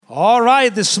All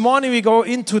right, this morning we go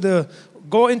into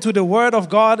the Word of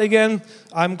God again.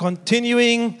 I'm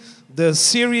continuing the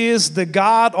series, The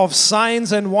God of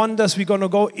Signs and Wonders. We're going to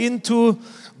go into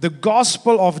the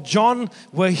Gospel of John,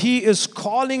 where he is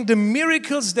calling the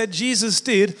miracles that Jesus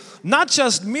did, not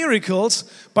just miracles,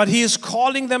 but he is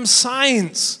calling them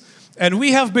signs. And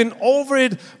we have been over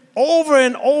it over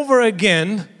and over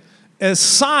again. A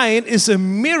sign is a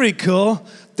miracle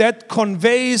that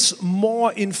conveys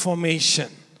more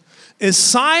information. A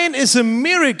sign is a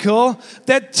miracle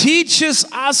that teaches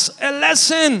us a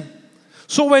lesson.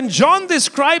 So when John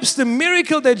describes the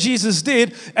miracle that Jesus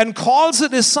did and calls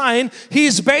it a sign, he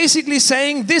is basically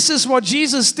saying this is what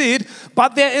Jesus did,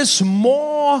 but there is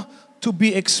more to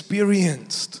be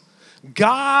experienced.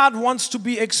 God wants to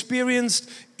be experienced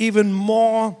even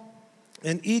more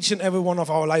in each and every one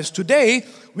of our lives. Today,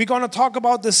 we're going to talk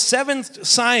about the seventh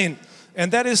sign,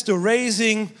 and that is the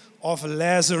raising of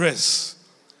Lazarus.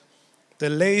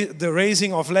 The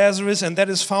raising of Lazarus, and that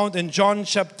is found in John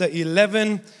chapter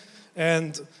 11.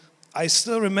 And I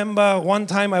still remember one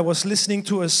time I was listening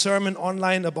to a sermon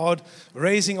online about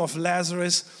raising of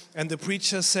Lazarus, and the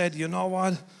preacher said, you know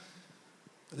what?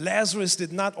 Lazarus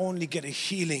did not only get a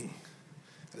healing,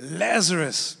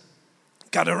 Lazarus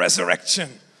got a resurrection.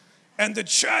 And the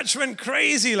church went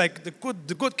crazy, like the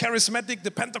good charismatic, the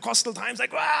Pentecostal times,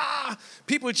 like, wow,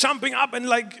 people jumping up and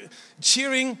like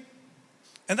cheering.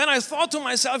 And then I thought to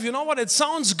myself, you know what, it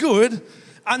sounds good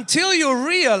until you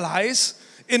realize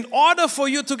in order for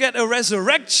you to get a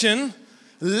resurrection,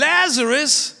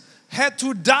 Lazarus had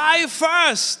to die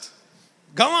first.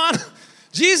 Come on.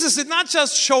 Jesus did not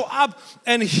just show up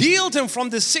and healed him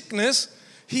from the sickness.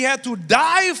 He had to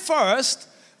die first.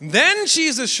 Then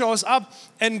Jesus shows up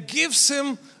and gives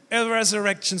him a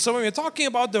resurrection. So when we're talking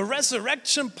about the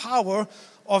resurrection power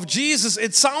of Jesus,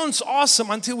 it sounds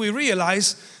awesome until we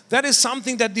realize that is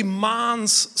something that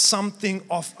demands something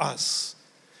of us.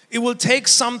 It will take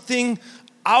something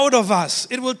out of us.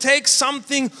 It will take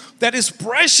something that is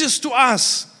precious to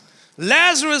us.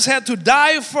 Lazarus had to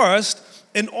die first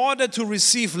in order to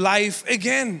receive life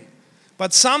again.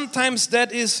 But sometimes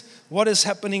that is what is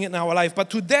happening in our life. But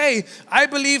today, I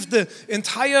believe the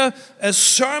entire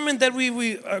sermon that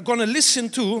we are going to listen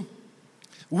to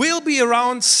will be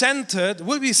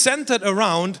centered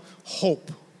around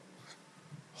hope.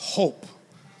 Hope.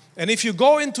 And if you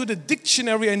go into the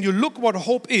dictionary and you look what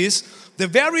hope is, the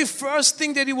very first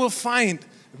thing that you will find,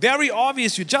 very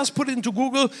obvious, you just put it into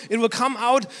Google, it will come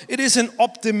out, it is an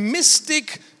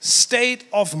optimistic state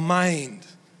of mind.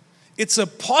 It's a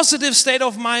positive state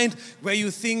of mind where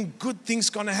you think good things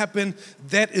gonna happen.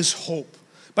 That is hope.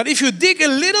 But if you dig a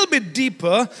little bit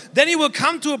deeper, then you will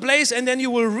come to a place and then you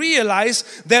will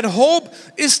realize that hope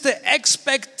is the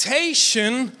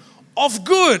expectation of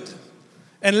good.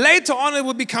 And later on it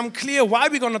will become clear why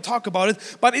we're going to talk about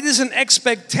it. But it is an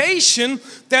expectation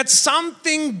that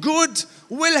something good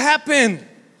will happen.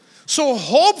 So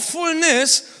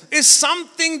hopefulness is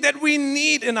something that we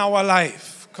need in our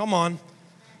life. Come on.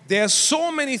 There are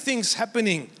so many things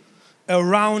happening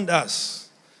around us.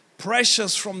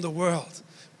 Pressures from the world.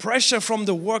 Pressure from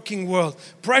the working world.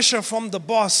 Pressure from the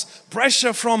boss.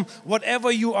 Pressure from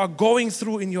whatever you are going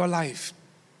through in your life.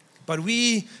 But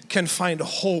we can find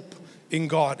hope in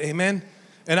God, amen?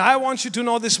 And I want you to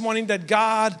know this morning that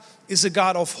God is a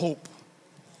God of hope.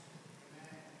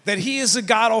 That He is a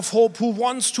God of hope who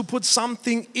wants to put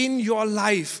something in your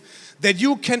life that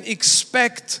you can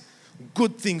expect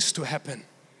good things to happen.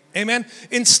 Amen?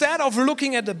 Instead of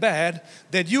looking at the bad,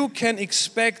 that you can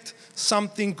expect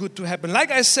something good to happen.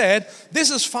 Like I said,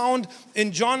 this is found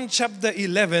in John chapter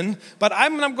 11, but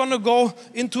I'm not going to go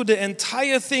into the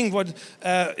entire thing.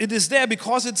 It is there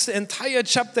because it's the entire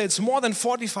chapter. It's more than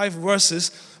 45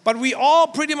 verses, but we all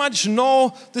pretty much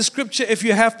know the scripture. If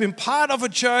you have been part of a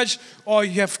church or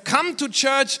you have come to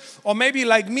church, or maybe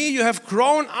like me, you have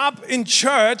grown up in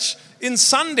church, in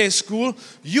Sunday school,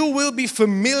 you will be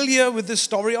familiar with the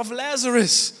story of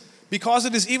Lazarus because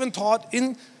it is even taught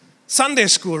in Sunday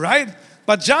school, right?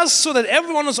 But just so that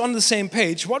everyone is on the same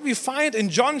page, what we find in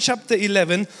John chapter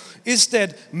 11 is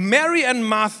that Mary and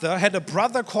Martha had a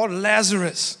brother called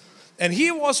Lazarus. And he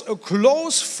was a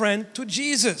close friend to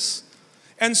Jesus.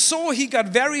 And so he got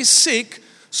very sick.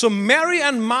 So Mary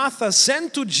and Martha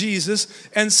sent to Jesus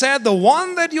and said, the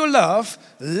one that you love,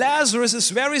 Lazarus,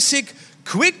 is very sick.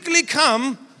 Quickly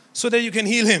come so that you can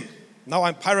heal him. Now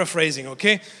I'm paraphrasing,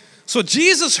 okay? So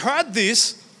Jesus heard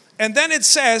this. And then it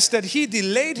says that he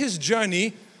delayed his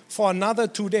journey for another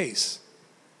 2 days.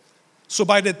 So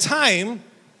by the time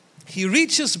he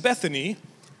reaches Bethany,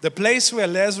 the place where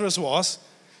Lazarus was,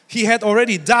 he had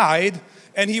already died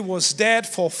and he was dead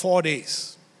for 4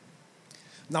 days.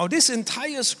 Now this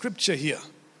entire scripture here,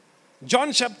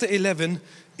 John chapter 11,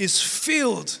 is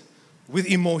filled with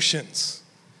emotions.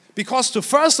 Because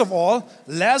first of all,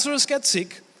 Lazarus gets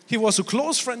sick. He was a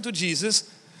close friend to Jesus.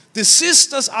 The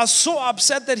sisters are so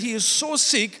upset that he is so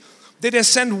sick that they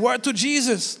send word to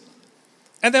Jesus.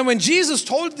 And then when Jesus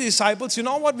told the disciples, you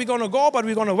know what, we're going to go, but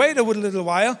we're going to wait a little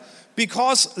while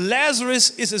because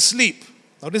Lazarus is asleep.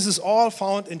 Now this is all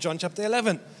found in John chapter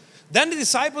 11. Then the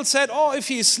disciples said, oh, if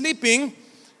he is sleeping,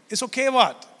 it's okay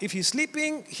what? If he's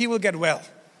sleeping, he will get well.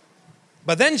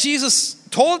 But then Jesus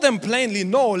told them plainly,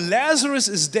 no, Lazarus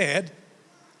is dead,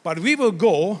 but we will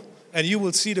go and you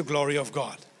will see the glory of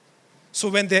God. So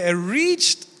when they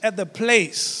reached at the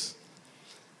place,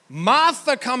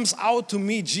 Martha comes out to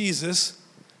meet Jesus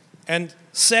and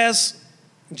says,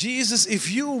 Jesus, if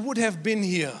you would have been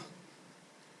here,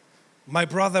 my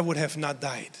brother would have not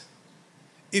died.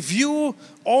 If you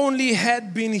only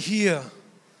had been here,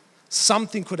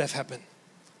 something could have happened.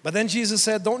 But then Jesus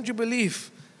said, don't you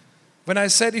believe? When I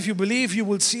said, if you believe, you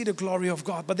will see the glory of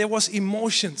God. But there was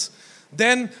emotions.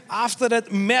 Then after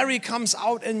that, Mary comes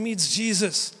out and meets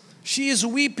Jesus. She is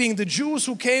weeping. The Jews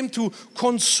who came to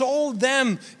console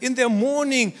them in their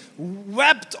mourning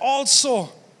wept also.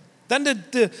 Then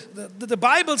the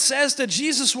Bible says that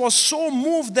Jesus was so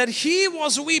moved that he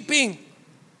was weeping.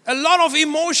 A lot of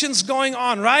emotions going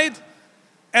on, right?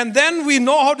 And then we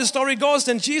know how the story goes.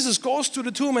 Then Jesus goes to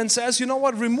the tomb and says, you know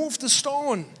what, remove the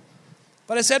stone.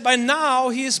 But I said, by now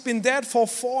he has been dead for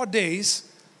 4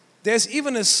 days. There's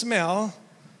even a smell.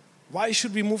 Why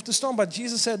should we move the stone? But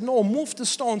Jesus said, no, move the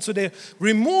stone. So they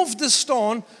removed the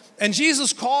stone and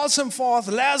Jesus calls him forth,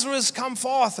 Lazarus, come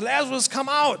forth. Lazarus, come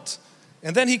out.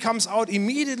 And then he comes out.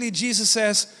 Immediately Jesus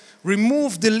says,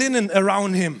 remove the linen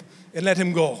around him and let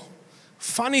him go.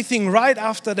 Funny thing, right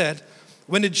after that,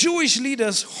 when the Jewish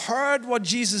leaders heard what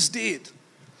Jesus did,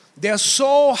 they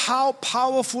saw how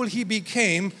powerful he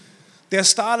became, they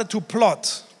started to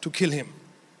plot to kill him.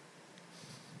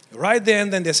 Right there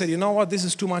and then they said, you know what, this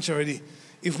is too much already.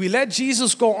 If we let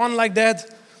Jesus go on like that,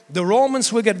 the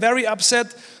Romans will get very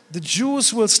upset. The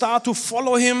Jews will start to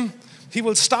follow him. He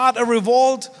will start a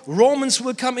revolt. Romans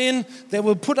will come in. They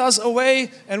will put us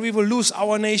away and we will lose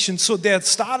our nation. So they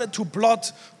started to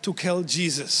plot to kill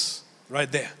Jesus right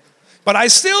there. But I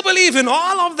still believe in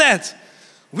all of that.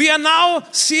 We are now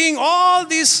seeing all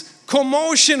this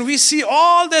commotion. We see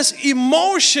all this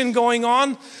emotion going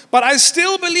on. But I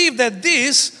still believe that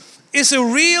this is a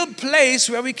real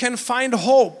place where we can find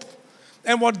hope.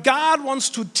 And what God wants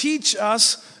to teach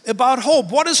us about hope.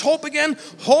 What is hope again?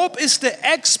 Hope is the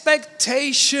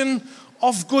expectation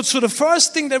of good. So the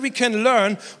first thing that we can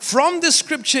learn from the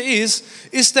scripture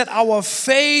is that our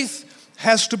faith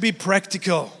has to be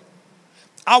practical.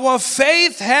 Our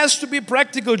faith has to be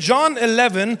practical. John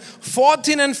 11,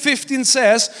 14 and 15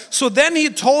 says, so then he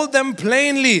told them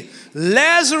plainly,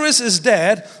 Lazarus is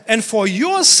dead, and for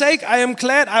your sake I am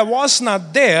glad I was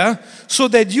not there, so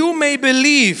that you may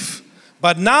believe.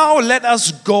 But now let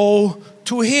us go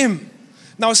to him.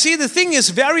 Now see, the thing is,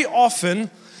 very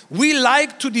often we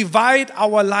like to divide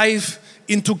our life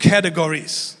into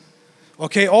categories.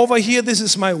 Okay, over here this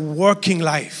is my working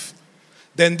life.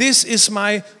 Then this is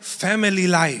my family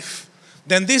life.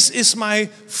 Then this is my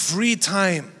free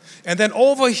time. And then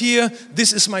over here,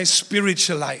 this is my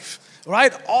spiritual life.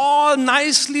 Right? All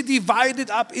nicely divided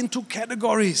up into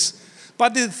categories.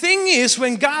 But the thing is,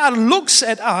 when God looks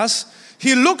at us,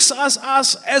 he looks at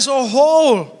us as a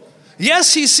whole.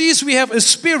 Yes, he sees we have a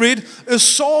spirit, a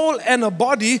soul, and a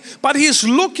body, but he's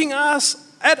looking at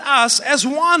us as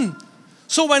one.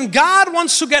 So when God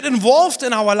wants to get involved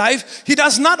in our life, he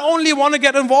does not only want to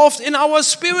get involved in our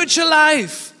spiritual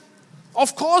life.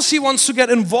 Of course he wants to get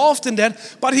involved in that,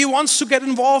 but he wants to get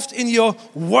involved in your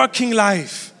working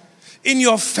life, in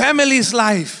your family's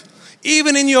life,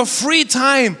 even in your free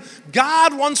time.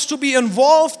 God wants to be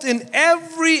involved in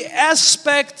every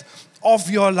aspect of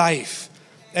your life.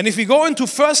 And if we go into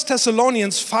 1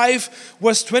 Thessalonians 5,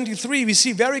 verse 23, we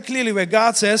see very clearly where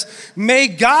God says, may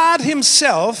God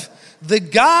himself, the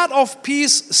God of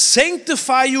peace,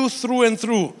 sanctify you through and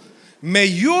through. May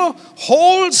your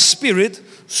whole spirit,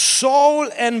 soul,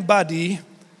 and body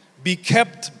be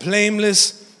kept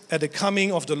blameless at the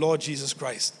coming of the Lord Jesus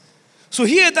Christ. So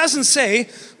here it doesn't say,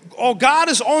 oh, God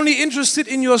is only interested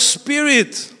in your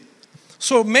spirit.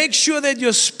 So make sure that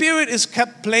your spirit is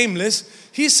kept blameless.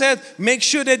 He said, make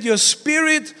sure that your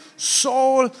spirit,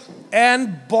 soul,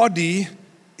 and body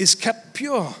is kept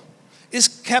pure, is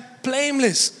kept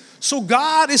blameless. So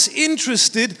God is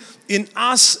interested in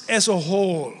us as a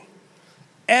whole,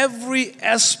 every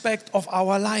aspect of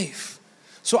our life.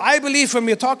 So I believe when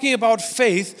we're talking about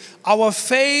faith, our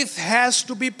faith has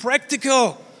to be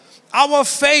practical. Our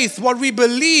faith, what we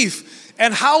believe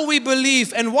and how we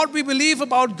believe and what we believe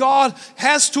about God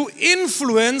has to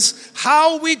influence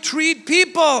how we treat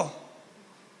people.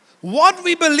 What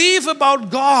we believe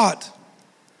about God,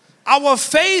 our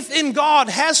faith in God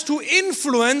has to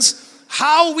influence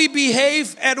how we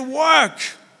behave at work.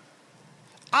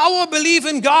 Our belief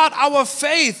in God, our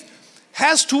faith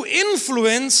has to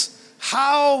influence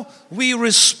how we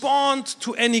respond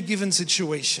to any given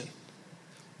situation.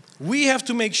 We have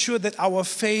to make sure that our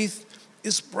faith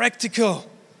is practical,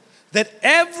 that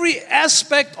every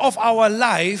aspect of our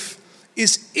life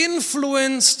is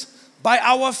influenced by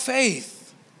our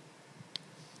faith.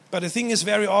 But the thing is,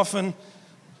 very often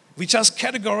we just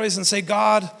categorize and say,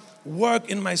 God, work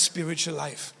in my spiritual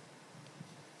life.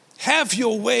 Have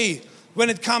your way when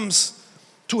it comes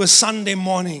to a Sunday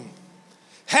morning.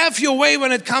 Have your way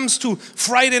when it comes to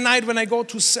Friday night when I go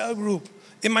to cell group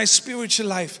in my spiritual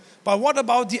life. But what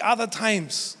about the other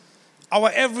times? Our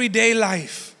everyday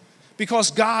life.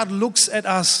 Because God looks at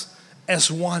us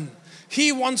as one.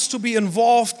 He wants to be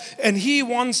involved and He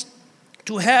wants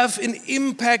to have an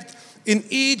impact in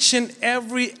each and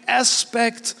every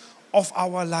aspect of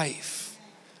our life.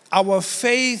 Our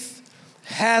faith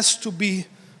has to be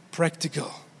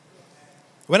practical.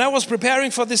 When I was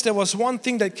preparing for this, there was one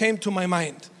thing that came to my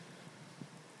mind.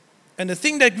 And the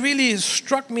thing that really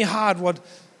struck me hard, what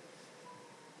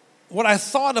I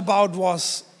thought about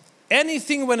was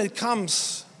anything when it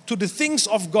comes to the things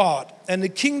of God and the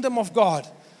kingdom of God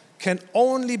can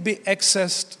only be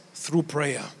accessed through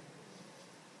prayer.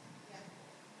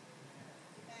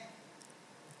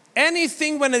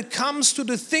 Anything when it comes to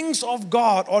the things of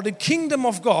God or the kingdom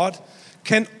of God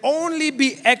can only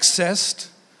be accessed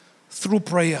through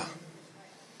prayer.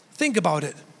 Think about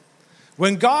it.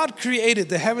 When God created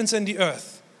the heavens and the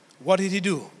earth, what did He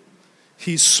do?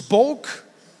 He spoke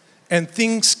and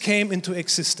things came into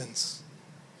existence.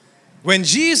 When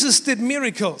Jesus did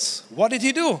miracles, what did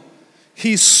He do?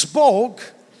 He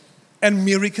spoke and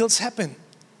miracles happened.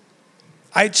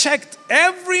 I checked,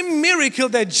 every miracle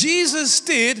that Jesus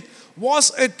did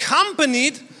was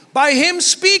accompanied by Him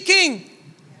speaking.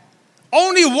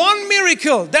 Only one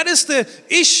miracle, that is the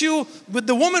issue with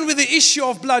the woman with the issue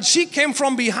of blood. She came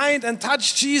from behind and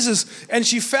touched Jesus and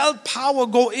she felt power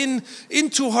go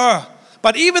into her.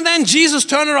 But even then Jesus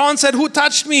turned around and said, "Who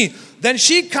touched me?" Then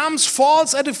she comes,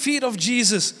 falls at the feet of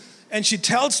Jesus and she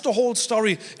tells the whole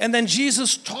story. And then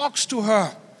Jesus talks to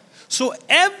her. So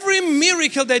every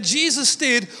miracle that Jesus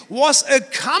did was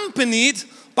accompanied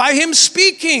by Him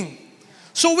speaking.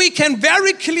 So we can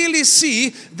very clearly see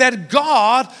that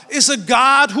God is a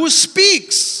God who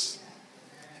speaks.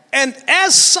 And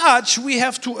as such, we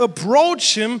have to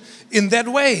approach Him in that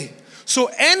way. So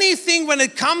anything when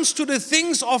it comes to the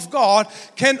things of God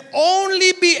can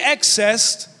only be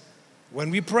accessed when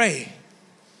we pray.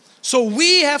 So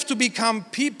we have to become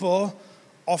people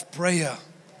of prayer.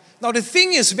 Now the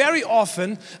thing is, very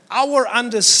often our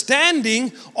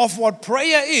understanding of what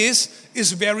prayer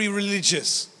is very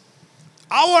religious.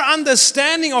 Our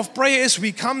understanding of prayer is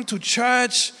we come to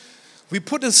church, we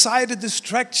put aside the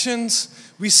distractions,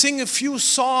 we sing a few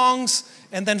songs,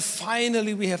 and then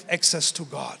finally we have access to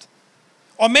God.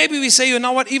 Or maybe we say, you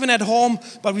know what, even at home,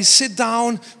 but we sit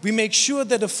down, we make sure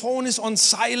that the phone is on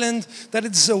silent, that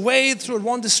it's away so it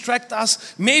won't distract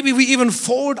us. Maybe we even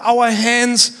fold our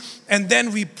hands and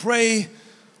then we pray,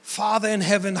 Father in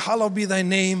heaven, hallowed be thy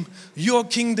name, your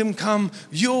kingdom come,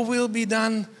 your will be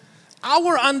done.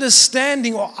 Our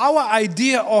understanding or our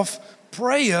idea of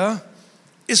prayer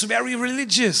is very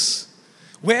religious.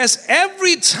 Whereas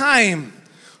every time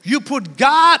you put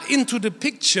God into the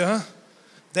picture,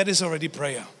 that is already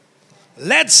prayer.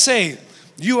 Let's say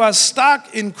you are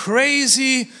stuck in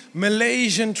crazy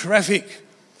Malaysian traffic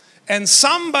and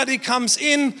somebody comes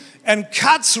in and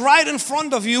cuts right in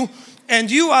front of you and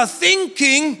you are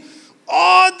thinking,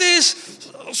 oh,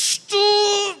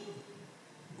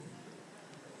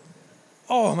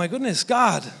 oh my goodness,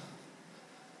 God,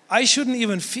 I shouldn't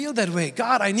even feel that way.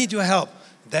 God, I need your help.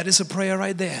 That is a prayer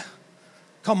right there.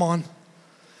 Come on.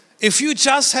 If you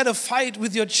just had a fight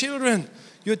with your children,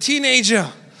 your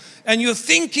teenager, and you're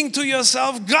thinking to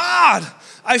yourself, God,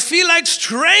 I feel like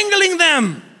strangling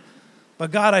them.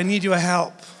 But God, I need your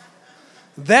help.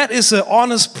 That is an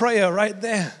honest prayer right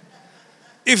there.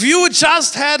 If you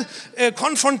just had a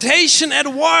confrontation at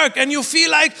work and you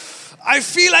feel like, I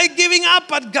feel like giving up,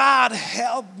 but God,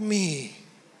 help me.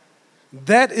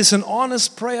 That is an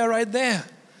honest prayer right there.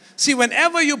 See,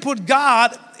 whenever you put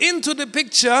God into the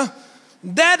picture,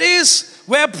 that is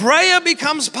where prayer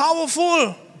becomes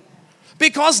powerful.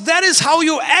 because that is how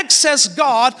you access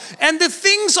God and the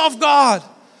things of God.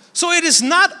 So it is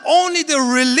not only the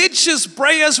religious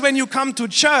prayers when you come to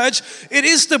church, it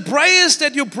is the prayers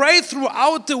that you pray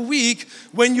throughout the week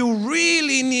when you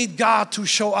really need God to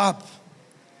show up.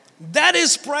 That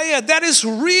is prayer. That is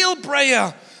real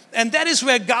prayer. And that is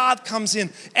where God comes in.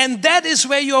 And that is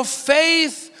where your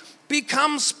faith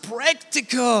becomes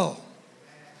practical.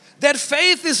 That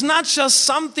faith is not just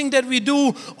something that we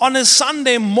do on a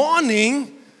Sunday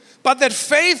morning, but that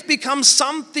faith becomes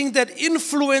something that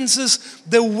influences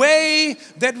the way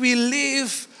that we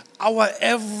live our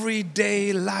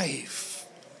everyday life.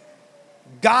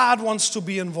 God wants to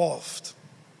be involved.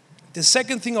 The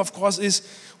second thing, of course, is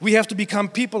we have to become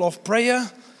people of prayer,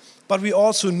 but we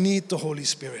also need the Holy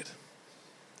Spirit.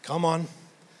 Come on.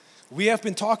 We have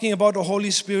been talking about the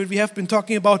Holy Spirit. We have been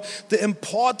talking about the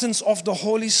importance of the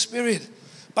Holy Spirit.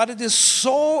 But it is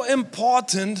so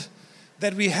important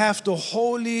that we have the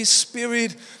Holy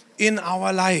Spirit in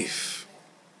our life.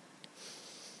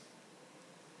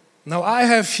 Now I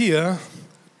have here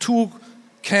 2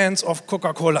 cans of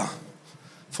Coca-Cola.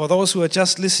 For those who are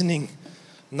just listening,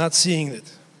 not seeing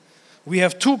it. We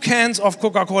have 2 cans of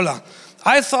Coca-Cola.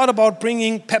 I thought about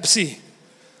bringing Pepsi,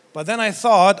 but then I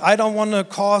thought I don't want to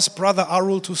cause Brother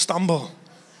Arul to stumble.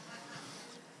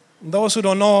 Those who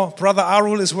don't know, Brother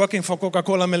Arul is working for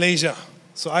Coca-Cola Malaysia.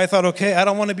 So I thought, okay, I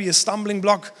don't want to be a stumbling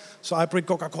block, so I bring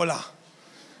Coca-Cola.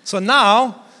 So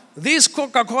now, these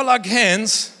Coca-Cola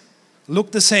cans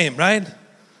look the same, right?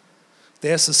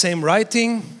 There's the same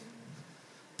writing,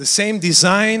 the same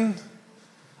design.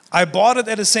 I bought it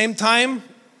at the same time.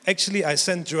 Actually, I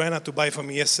sent Joanna to buy for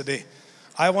me yesterday.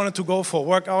 I wanted to go for a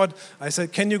workout. I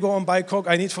said, can you go and buy Coke?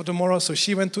 I need for tomorrow. So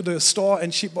she went to the store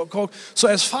and she bought Coke. So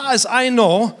as far as I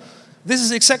know, this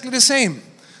is exactly the same.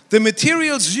 The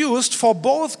materials used for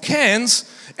both cans,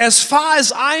 as far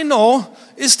as I know,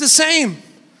 is the same.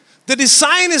 The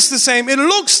design is the same. It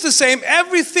looks the same.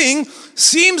 Everything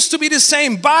seems to be the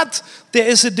same, but there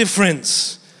is a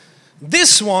difference.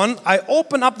 This one, I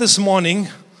opened up this morning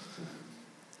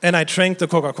and I drank the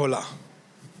Coca-Cola.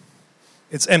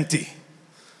 It's empty.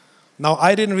 Now,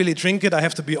 I didn't really drink it, I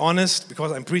have to be honest,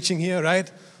 because I'm preaching here, right?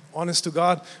 Honest to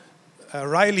God.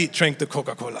 Riley drank the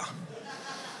Coca-Cola.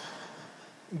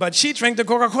 But she drank the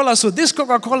Coca-Cola, so this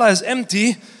Coca-Cola is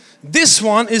empty. This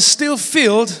one is still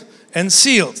filled and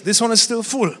sealed. This one is still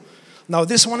full. Now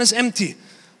this one is empty.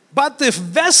 But the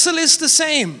vessel is the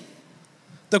same.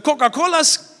 The Coca-Cola,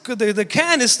 the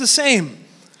can is the same.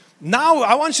 Now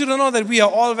I want you to know that we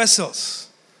are all vessels.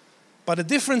 But the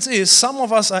difference is some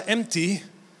of us are empty,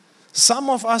 some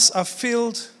of us are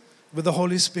filled with the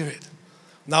Holy Spirit.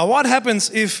 Now what happens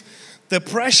if the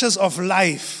pressures of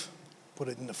life, put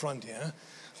it in the front here,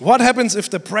 what happens if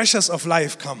the pressures of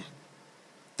life come?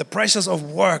 The pressures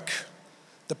of work,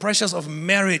 the pressures of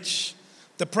marriage,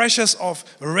 the pressures of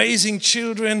raising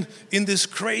children in this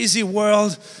crazy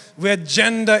world where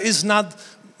gender is not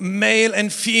male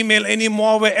and female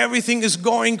anymore, where everything is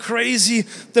going crazy,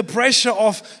 the pressure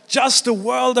of just the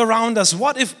world around us.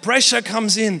 What if pressure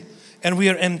comes in and we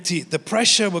are empty? The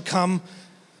pressure will come,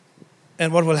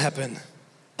 and what will happen?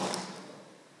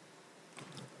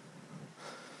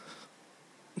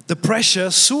 The pressure,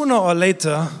 sooner or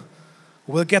later,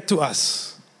 will get to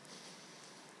us.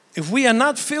 If we are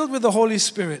not filled with the Holy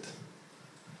Spirit,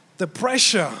 the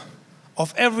pressure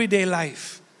of everyday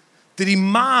life, the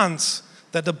demands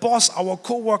that the boss, our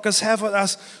co-workers have on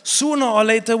us, sooner or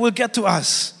later will get to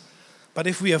us. But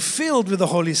if we are filled with the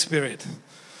Holy Spirit,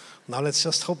 now let's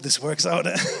just hope this works out.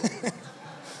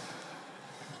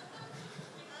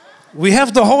 We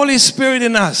have the Holy Spirit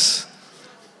in us.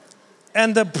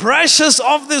 And the pressures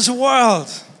of this world,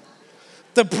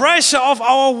 the pressure of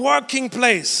our working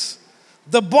place,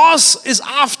 the boss is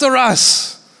after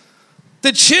us.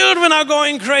 The children are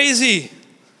going crazy.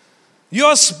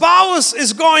 Your spouse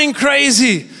is going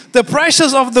crazy. The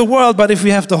pressures of the world. But if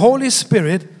we have the Holy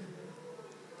Spirit,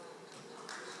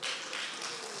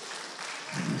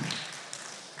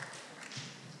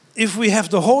 if we have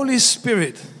the Holy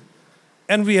Spirit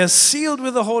and we are sealed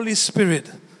with the Holy Spirit,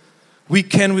 we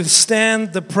can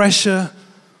withstand the pressure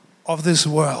of this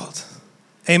world.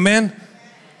 Amen?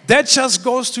 That just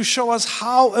goes to show us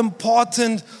how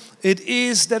important it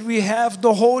is that we have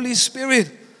the Holy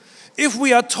Spirit. If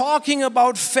we are talking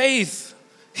about faith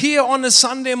here on a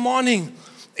Sunday morning,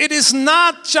 it is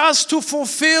not just to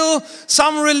fulfill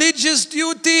some religious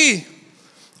duty.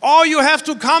 Or you have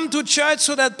to come to church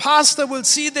so that pastor will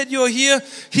see that you're here.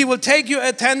 He will take your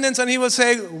attendance and he will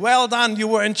say, well done, you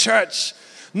were in church.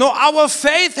 No, our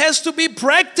faith has to be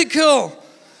practical.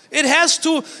 It has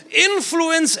to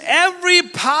influence every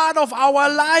part of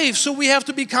our life. So we have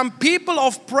to become people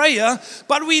of prayer,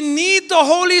 but we need the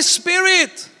Holy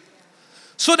Spirit.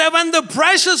 So that when the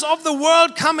pressures of the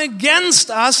world come against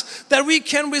us, that we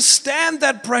can withstand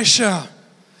that pressure.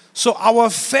 So our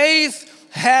faith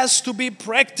has to be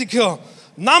practical.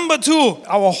 Number 2,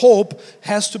 our hope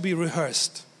has to be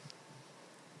rehearsed.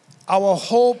 Our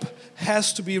hope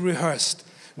has to be rehearsed.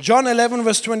 John 11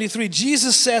 verse 23,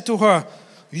 Jesus said to her,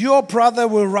 your brother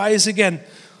will rise again.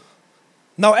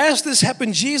 Now as this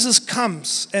happened, Jesus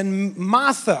comes, and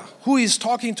Martha, who he's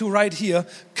talking to right here,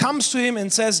 comes to him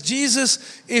and says,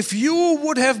 Jesus, if you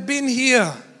would have been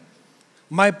here,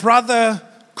 my brother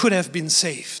could have been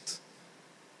saved.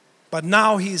 But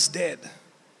now he's dead.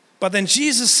 But then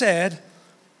Jesus said,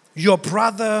 your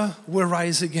brother will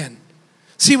rise again.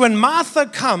 See, when Martha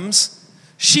comes,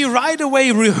 she right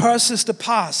away rehearses the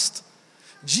past.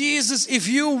 Jesus, if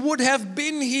you would have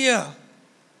been here,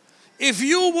 if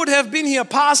you would have been here,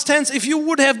 past tense, if you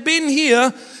would have been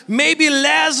here, maybe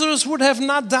Lazarus would have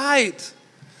not died.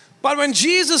 But when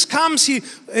Jesus comes, he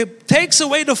takes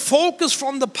away the focus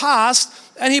from the past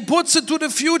and he puts it to the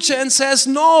future and says,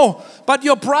 no, but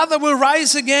your brother will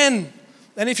rise again.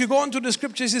 And if you go into the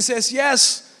scriptures, he says,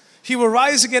 yes, he will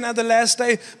rise again at the last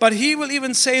day. But he will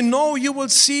even say, no, you will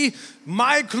see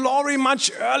my glory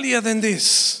much earlier than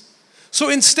this. So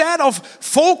instead of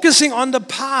focusing on the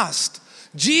past,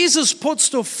 Jesus puts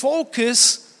the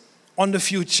focus on the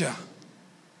future.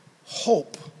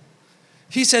 Hope.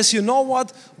 He says, you know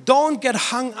what? Don't get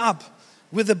hung up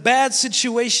with the bad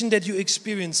situation that you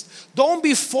experienced. Don't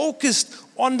be focused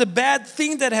on the bad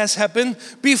thing that has happened.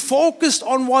 Be focused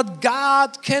on what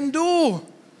God can do.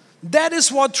 That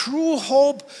is what true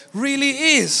hope really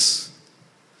is.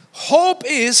 Hope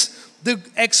is the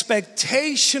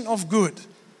expectation of good.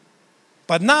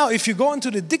 But now if you go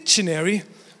into the dictionary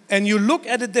and you look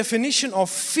at the definition of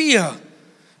fear,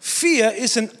 fear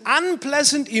is an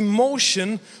unpleasant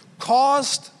emotion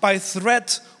caused by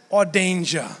threat or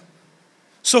danger.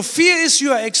 So fear is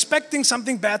you are expecting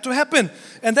something bad to happen.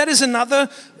 And that is another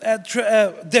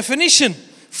definition.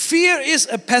 Fear is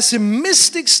a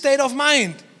pessimistic state of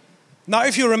mind. Now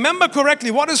if you remember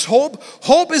correctly, what is hope?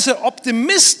 Hope is an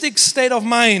optimistic state of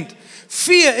mind.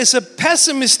 Fear is a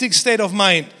pessimistic state of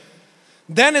mind.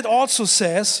 Then it also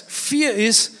says fear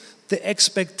is the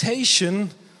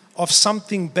expectation of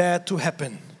something bad to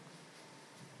happen.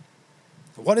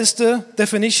 What is the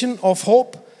definition of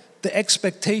hope? The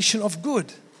expectation of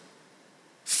good.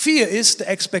 Fear is the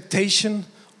expectation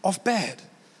of bad.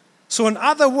 So in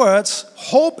other words,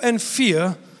 hope and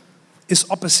fear is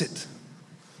opposite.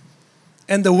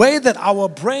 And the way that our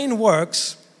brain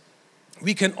works,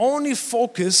 we can only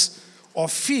focus or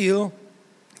feel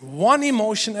one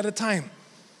emotion at a time.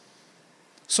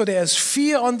 So there's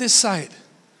fear on this side,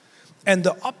 and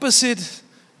the opposite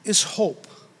is hope.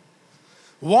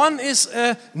 One is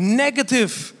a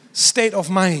negative state of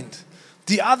mind.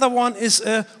 The other one is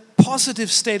a positive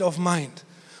state of mind.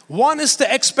 One is the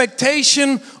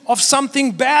expectation of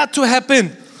something bad to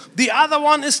happen. The other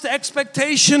one is the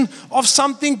expectation of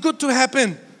something good to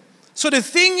happen. So the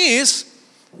thing is,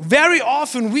 very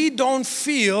often we don't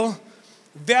feel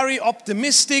very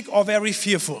optimistic or very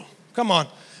fearful. Come on.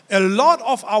 A lot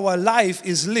of our life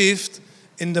is lived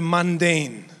in the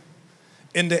mundane,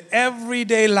 in the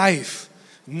everyday life.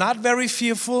 Not very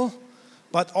fearful,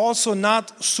 but also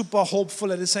not super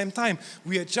hopeful at the same time.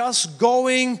 We are just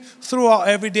going through our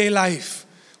everyday life.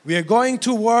 We are going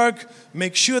to work,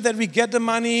 make sure that we get the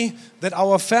money, that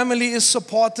our family is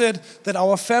supported, that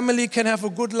our family can have a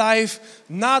good life.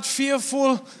 Not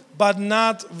fearful, but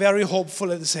not very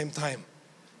hopeful at the same time.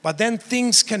 But then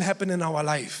things can happen in our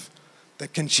life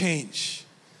that can change.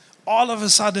 All of a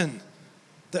sudden,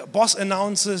 the boss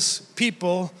announces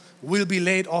people will be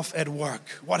laid off at work.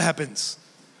 What happens?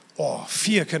 Oh,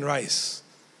 fear can rise.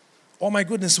 Oh my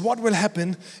goodness, what will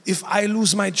happen if I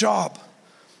lose my job?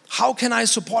 How can I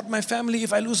support my family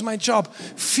if I lose my job?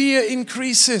 Fear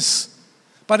increases.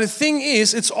 But the thing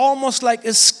is, it's almost like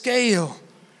a scale.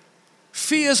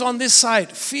 Fear is on this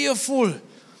side, fearful.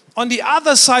 On the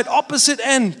other side, opposite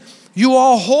end, you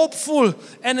are hopeful,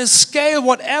 and a scale,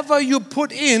 whatever you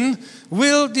put in,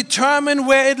 will determine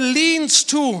where it leans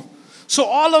to. So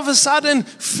all of a sudden,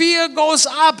 fear goes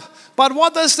up. But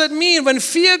what does that mean? When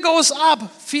fear goes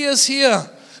up, fear is here.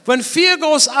 When fear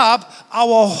goes up,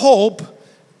 our hope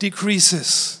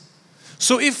decreases.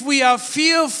 So if we are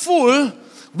fearful,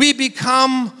 we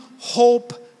become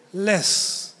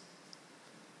hopeless.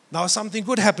 Now something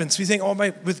good happens. We think, oh,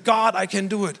 with God I can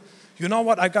do it. You know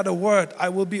what? I got a word. I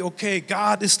will be okay.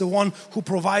 God is the one who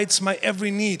provides my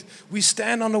every need. We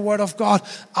stand on the word of God.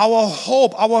 Our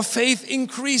hope, our faith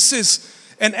increases.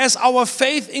 And as our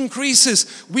faith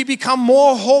increases, we become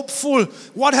more hopeful.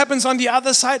 What happens on the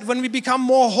other side? When we become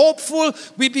more hopeful,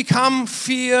 we become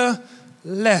fearless.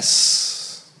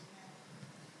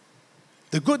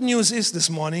 The good news is this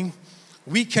morning,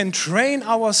 we can train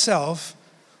ourselves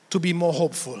to be more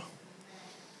hopeful.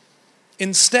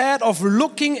 Instead of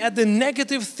looking at the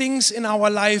negative things in our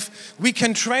life, we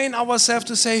can train ourselves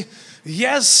to say,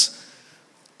 yes,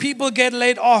 people get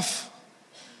laid off,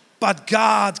 but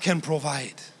God can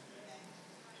provide.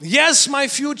 Yes, my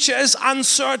future is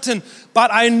uncertain,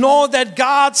 but I know that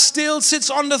God still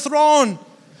sits on the throne.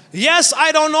 Yes,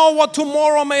 I don't know what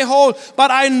tomorrow may hold,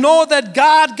 but I know that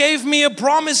God gave me a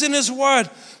promise in His word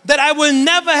that I will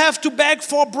never have to beg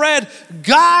for bread.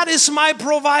 God is my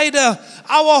provider.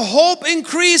 Our hope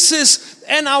increases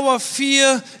and our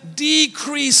fear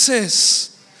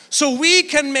decreases. So we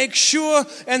can make sure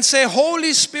and say,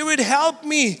 Holy Spirit, help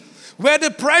me. Where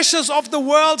the pressures of the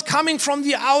world coming from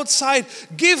the outside,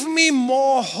 give me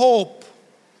more hope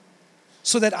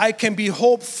so that I can be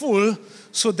hopeful,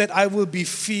 so that I will be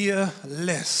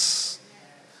fearless.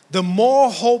 The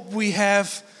more hope we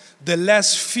have, the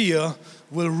less fear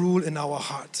will rule in our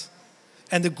heart.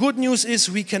 And the good news is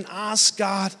we can ask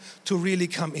God to really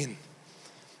come in.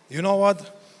 You know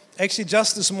what? Actually,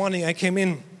 just this morning I came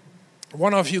in.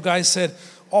 One of you guys said,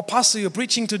 "Oh, Pastor, you're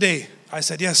preaching today." I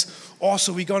said, "Yes."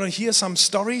 "Also, we're going to hear some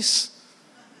stories."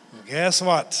 Guess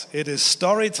what? It is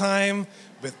story time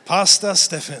with Pastor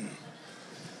Steffen.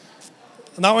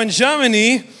 Now in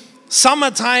Germany,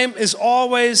 summertime is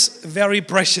always very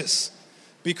precious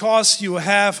because you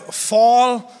have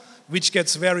fall, which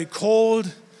gets very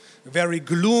cold, very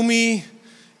gloomy.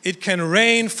 It can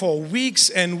rain for weeks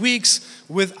and weeks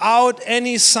without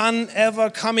any sun ever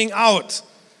coming out.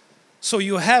 So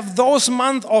you have those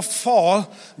months of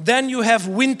fall, then you have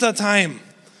winter time.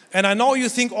 And I know you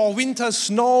think, oh, winter,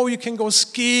 snow, you can go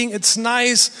skiing, it's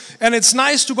nice. And it's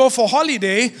nice to go for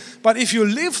holiday, but if you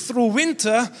live through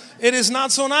winter, it is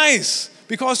not so nice.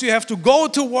 Because you have to go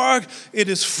to work, it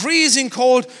is freezing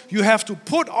cold, you have to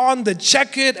put on the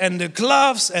jacket and the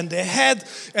gloves and the hat,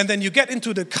 and then you get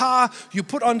into the car, you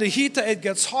put on the heater, it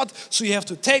gets hot, so you have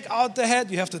to take out the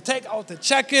hat, you have to take out the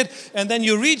jacket, and then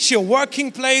you reach your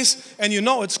working place, and you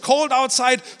know it's cold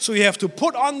outside, so you have to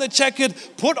put on the jacket,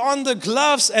 put on the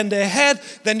gloves and the hat,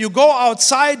 then you go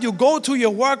outside, you go to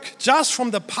your work just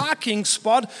from the parking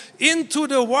spot into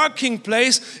the working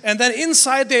place, and then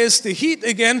inside there is the heat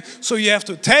again, so you have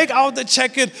to take out the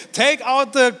jacket, take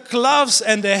out the gloves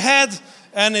and the hat,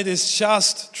 and it is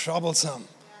just troublesome.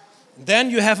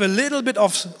 Then you have a little bit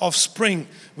of spring,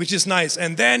 which is nice,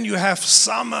 and then you have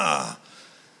summer,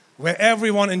 where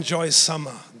everyone enjoys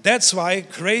summer. That's why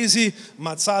crazy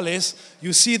Matsales,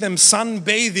 you see them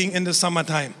sunbathing in the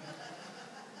summertime.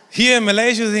 Here in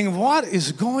Malaysia, you think, what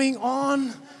is going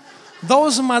on?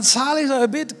 Those Matsales are a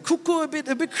bit cuckoo, a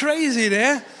bit crazy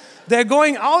there. They're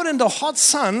going out in the hot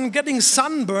sun, getting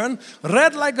sunburned,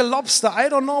 red like a lobster. I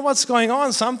don't know what's going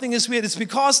on. Something is weird. It's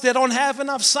because they don't have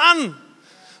enough sun.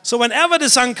 So whenever the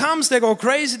sun comes, they go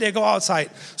crazy, they go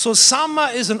outside. So summer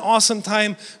is an awesome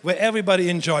time where everybody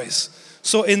enjoys.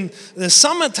 So in the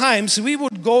summer times, we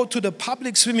would go to the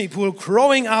public swimming pool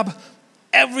growing up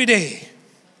every day.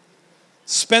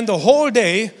 Spend the whole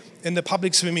day in the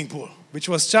public swimming pool, which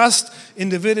was just in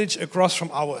the village across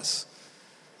from ours.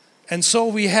 And so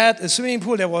we had a swimming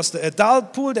pool. There was the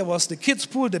adult pool, there was the kids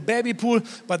pool, the baby pool,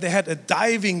 but they had a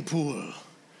diving pool.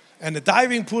 And the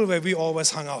diving pool where we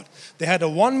always hung out. They had a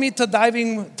 1-meter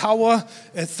diving tower,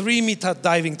 a 3-meter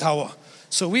diving tower.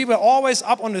 So we were always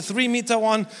up on the 3-meter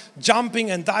one,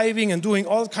 jumping and diving and doing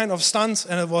all kind of stunts,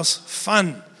 and it was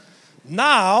fun.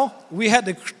 Now, we had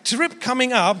a trip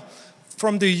coming up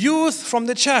from the youth from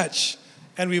the church,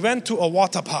 and we went to a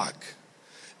water park.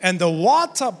 And the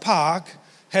water park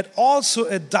had also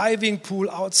a diving pool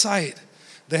outside.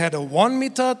 They had a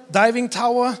 1-meter diving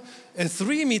tower, a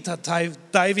 3-meter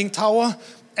diving tower,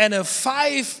 and a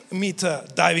 5-meter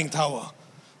diving tower.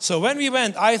 So when we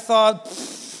went, I thought,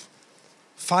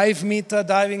 5-meter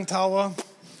diving tower,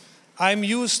 I'm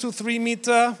used to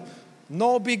 3-meter,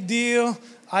 no big deal,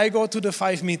 I go to the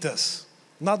 5 meters.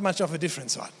 Not much of a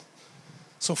difference, right?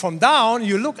 So from down,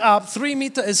 you look up,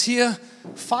 3-meter is here,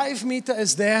 5-meter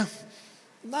is there,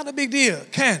 not a big deal,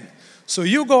 can. So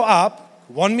you go up,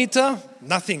 1 meter,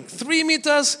 nothing. 3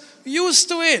 meters, used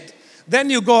to it. Then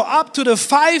you go up to the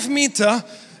 5 meter,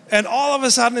 and all of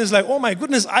a sudden it's like, oh my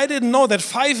goodness, I didn't know that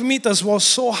 5 meters was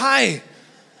so high.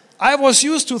 I was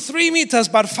used to 3 meters,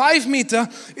 but 5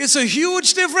 meters is a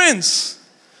huge difference.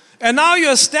 And now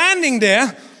you're standing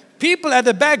there, people at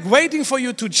the back waiting for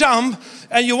you to jump,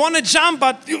 and you want to jump,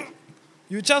 but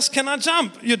you just cannot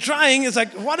jump. You're trying, it's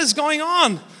like, what is going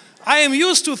on? I am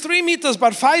used to 3 meters,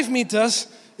 but 5 meters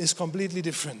is completely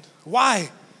different.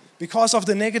 Why? Because of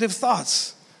the negative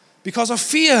thoughts, because of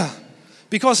fear.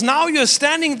 Because now you're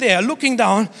standing there looking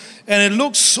down, and it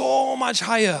looks so much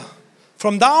higher.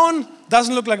 From down,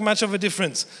 doesn't look like much of a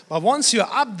difference. But once you're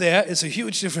up there, it's a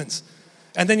huge difference.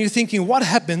 And then you're thinking, what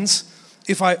happens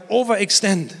if I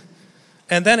overextend?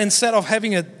 And then instead of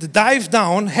having a dive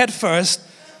down head first,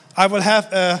 I will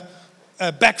have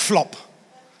a back flop.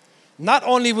 Not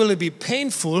only will it be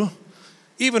painful,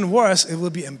 even worse, it will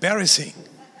be embarrassing.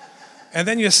 And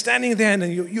then you're standing there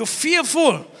and you're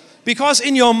fearful. Because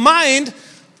in your mind,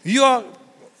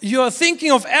 you're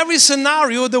thinking of every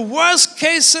scenario, the worst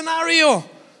case scenario.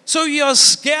 So you're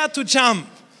scared to jump.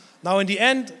 Now in the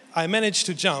end, I managed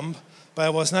to jump, but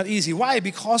it was not easy. Why?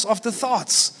 Because of the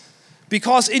thoughts.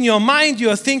 Because in your mind,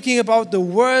 you're thinking about the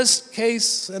worst case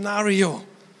scenario.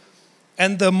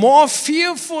 And the more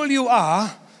fearful you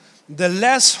are, the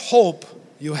less hope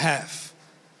you have.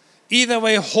 Either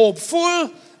way,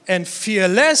 hopeful and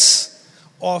fearless,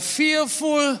 or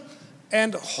fearful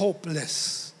and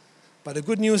hopeless. But the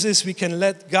good news is we can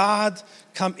let God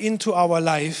come into our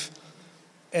life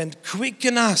and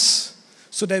quicken us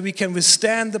so that we can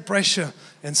withstand the pressure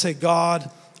and say, God,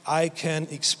 I can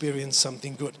experience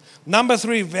something good. Number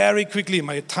 3, very quickly,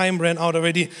 my time ran out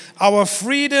already. Our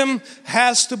freedom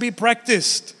has to be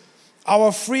practiced.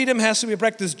 Our freedom has to be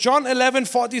practiced. John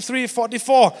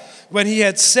 11:43-44. When he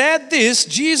had said this,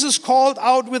 Jesus called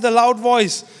out with a loud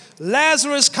voice,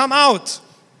 Lazarus, come out.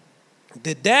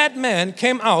 The dead man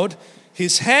came out,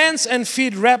 his hands and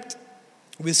feet wrapped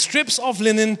with strips of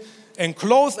linen and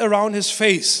clothes around his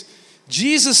face.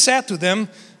 Jesus said to them,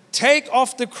 take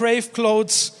off the grave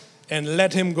clothes and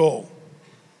let him go.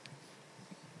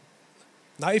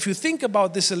 Now, if you think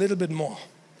about this a little bit more,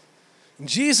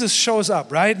 Jesus shows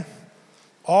up, right?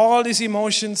 All these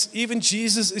emotions, even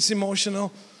Jesus is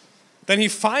emotional. Then he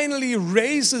finally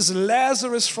raises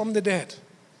Lazarus from the dead.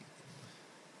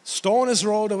 Stone is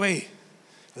rolled away.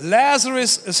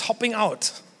 Lazarus is hopping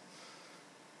out.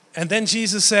 And then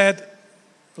Jesus said,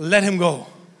 let him go.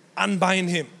 Unbind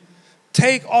him.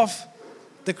 Take off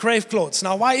the grave clothes.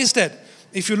 Now, why is that?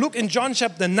 If you look in John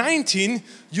chapter 19,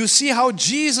 you see how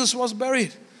Jesus was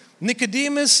buried.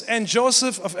 Nicodemus and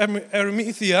Joseph of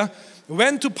Arimathea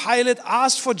went to Pilate,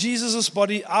 asked for Jesus'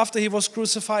 body after he was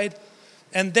crucified,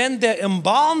 and then they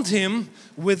embalmed him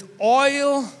with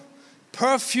oil,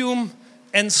 perfume,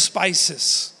 and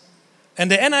spices. And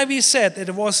the NIV said that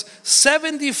it was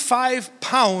 75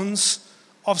 pounds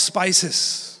of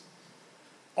spices,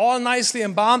 all nicely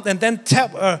embalmed and then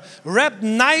wrapped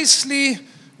nicely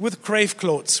with grave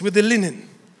clothes, with the linen.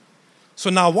 So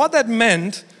now what that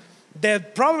meant, they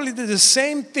probably did the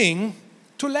same thing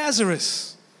to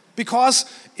Lazarus. Because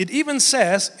it even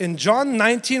says in John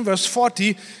 19 verse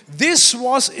 40, this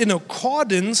was in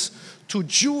accordance to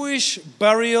Jewish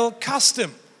burial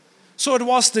custom. So it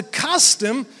was the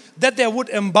custom that they would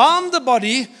embalm the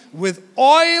body with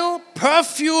oil,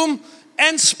 perfume,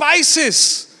 and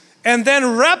spices, and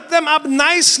then wrap them up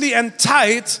nicely and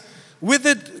tight with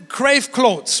the grave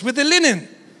clothes, with the linen.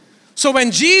 So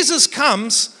when Jesus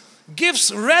comes,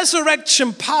 gives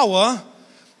resurrection power.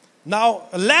 Now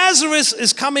Lazarus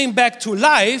is coming back to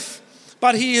life,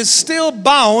 but he is still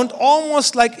bound,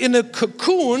 almost like in a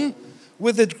cocoon,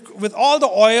 with all the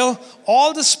oil,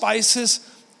 all the spices,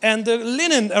 and the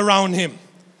linen around him.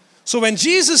 So when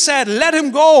Jesus said, let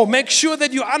him go, make sure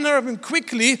that you unwrap him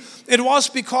quickly, it was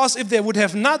because if they would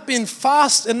have not been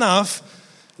fast enough,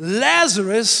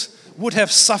 Lazarus would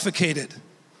have suffocated.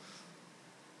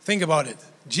 Think about it.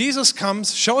 Jesus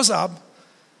comes, shows up,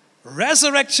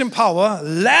 resurrection power,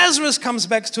 Lazarus comes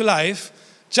back to life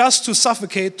just to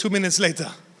suffocate 2 minutes later.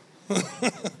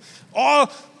 All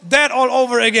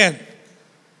over again.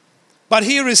 But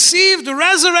he received the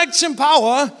resurrection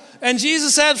power, and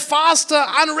Jesus said, faster,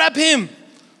 unwrap him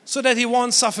so that he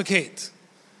won't suffocate.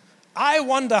 I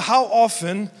wonder how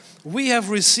often we have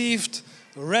received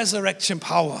resurrection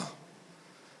power.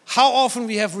 How often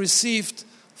we have received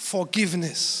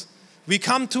forgiveness. We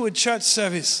come to a church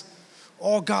service.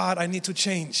 Oh God, I need to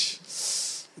change.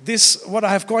 This, what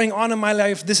I have going on in my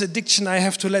life, this addiction I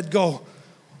have to let go.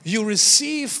 You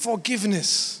receive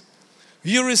forgiveness.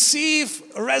 You receive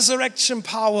resurrection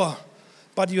power,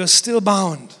 but you are still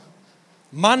bound.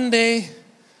 Monday,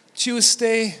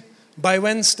 Tuesday, by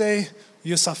Wednesday,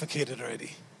 you're suffocated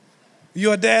already.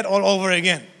 You are dead all over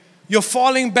again. you're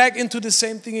falling back into the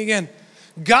same thing again.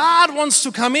 God wants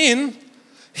to come in.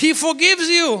 He forgives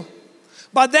you.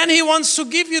 But then He wants to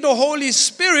give you the Holy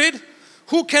Spirit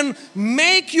who can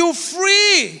make you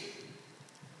free.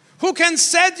 Who can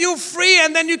set you free,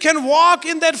 and then you can walk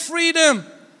in that freedom.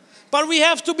 But we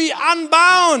have to be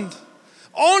unbound.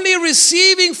 Only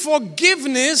receiving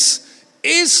forgiveness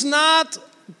is not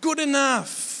good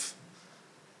enough.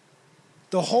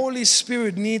 The Holy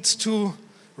Spirit needs to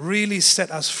really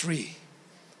set us free.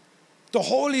 The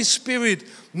Holy Spirit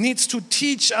needs to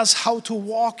teach us how to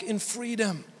walk in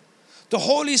freedom. The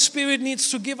Holy Spirit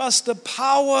needs to give us the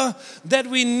power that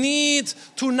we need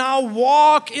to now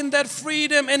walk in that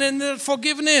freedom and in that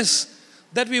forgiveness,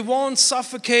 that we won't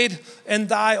suffocate and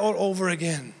die all over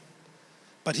again.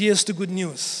 But here's the good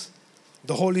news.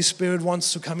 The Holy Spirit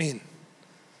wants to come in.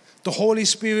 The Holy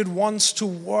Spirit wants to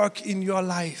work in your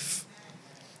life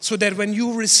so that when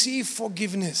you receive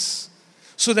forgiveness,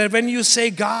 so that when you say,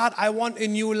 God, I want a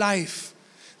new life,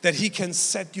 that He can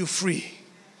set you free.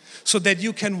 So that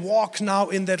you can walk now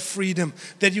in that freedom,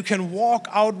 that you can walk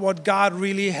out what God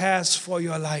really has for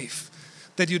your life,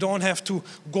 that you don't have to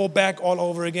go back all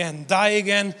over again, die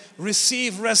again,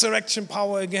 receive resurrection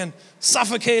power again,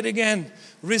 suffocate again,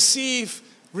 receive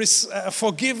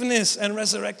forgiveness and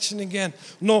resurrection again.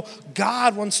 No,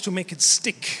 God wants to make it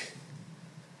stick.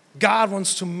 God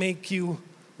wants to make you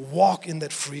walk in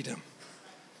that freedom.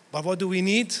 But what do we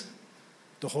need?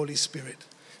 The Holy Spirit.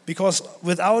 Because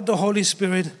without the Holy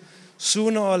Spirit,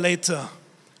 sooner or later,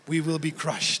 we will be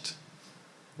crushed.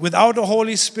 Without the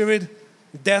Holy Spirit,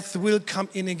 death will come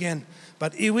in again.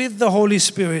 But with the Holy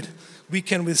Spirit, we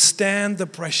can withstand the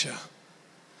pressure.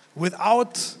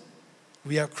 Without,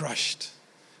 we are crushed.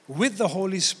 With the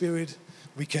Holy Spirit,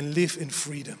 we can live in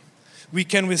freedom. We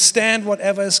can withstand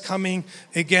whatever is coming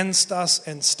against us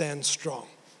and stand strong.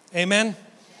 Amen?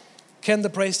 Can the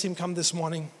praise team come this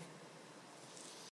morning?